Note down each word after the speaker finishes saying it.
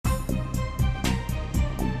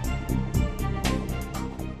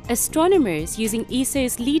Astronomers using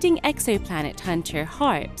ESO's leading exoplanet hunter,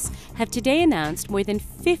 HARPS, have today announced more than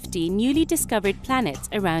 50 newly discovered planets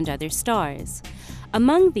around other stars.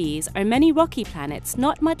 Among these are many rocky planets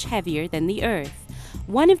not much heavier than the Earth.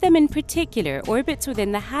 One of them in particular orbits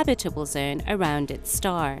within the habitable zone around its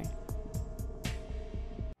star.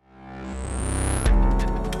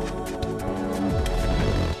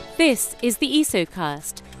 This is the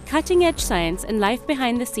ESOcast, cutting-edge science and life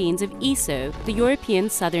behind the scenes of ESO, the European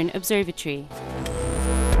Southern Observatory.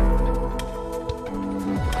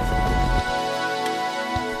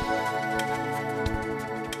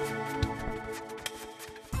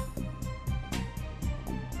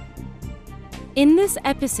 In this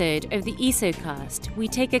episode of the ESOcast, we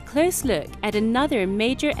take a close look at another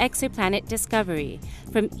major exoplanet discovery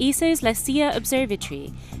from ESO's Lascia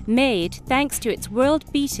Observatory, made thanks to its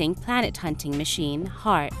world-beating planet hunting machine,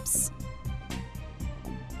 HARPS.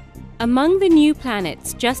 Among the new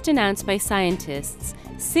planets just announced by scientists,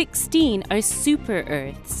 16 are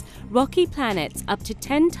super-Earths, rocky planets up to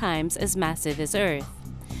 10 times as massive as Earth.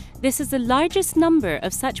 This is the largest number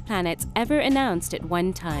of such planets ever announced at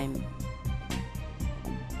one time.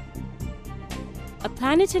 A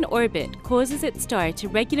planet in orbit causes its star to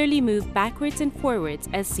regularly move backwards and forwards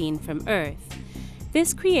as seen from Earth.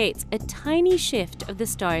 This creates a tiny shift of the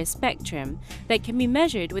star's spectrum that can be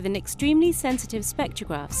measured with an extremely sensitive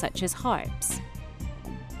spectrograph such as HARPS.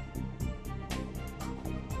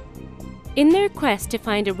 In their quest to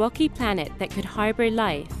find a rocky planet that could harbor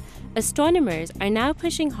life, astronomers are now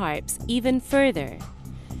pushing HARPS even further.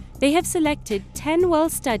 They have selected 10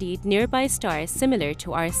 well-studied nearby stars similar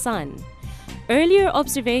to our Sun. Earlier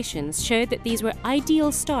observations showed that these were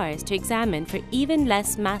ideal stars to examine for even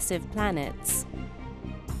less massive planets.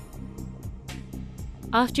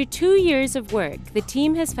 After 2 years of work, the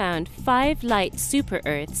team has found 5 light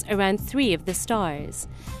super-Earths around 3 of the stars.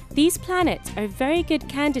 These planets are very good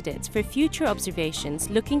candidates for future observations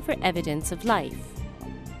looking for evidence of life.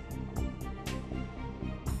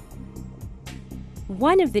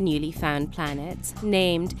 One of the newly found planets,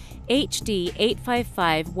 named HD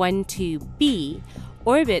 85512b,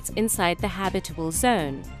 orbits inside the habitable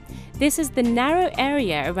zone. This is the narrow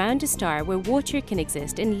area around a star where water can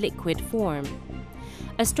exist in liquid form.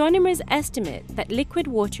 Astronomers estimate that liquid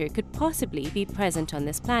water could possibly be present on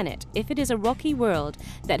this planet if it is a rocky world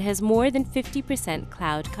that has more than 50%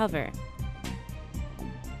 cloud cover.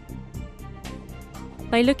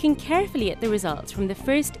 By looking carefully at the results from the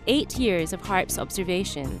first 8 years of HARPS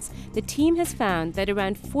observations, the team has found that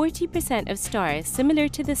around 40% of stars similar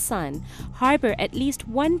to the Sun harbor at least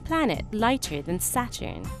one planet lighter than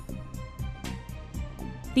Saturn.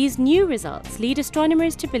 These new results lead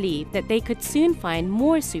astronomers to believe that they could soon find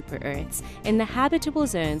more super-Earths in the habitable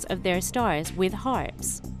zones of their stars with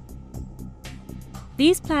HARPS.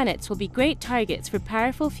 These planets will be great targets for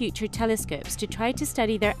powerful future telescopes to try to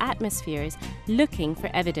study their atmospheres, looking for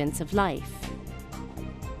evidence of life.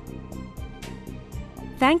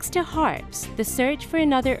 Thanks to HARPS, the search for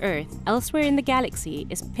another Earth elsewhere in the galaxy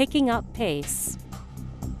is picking up pace.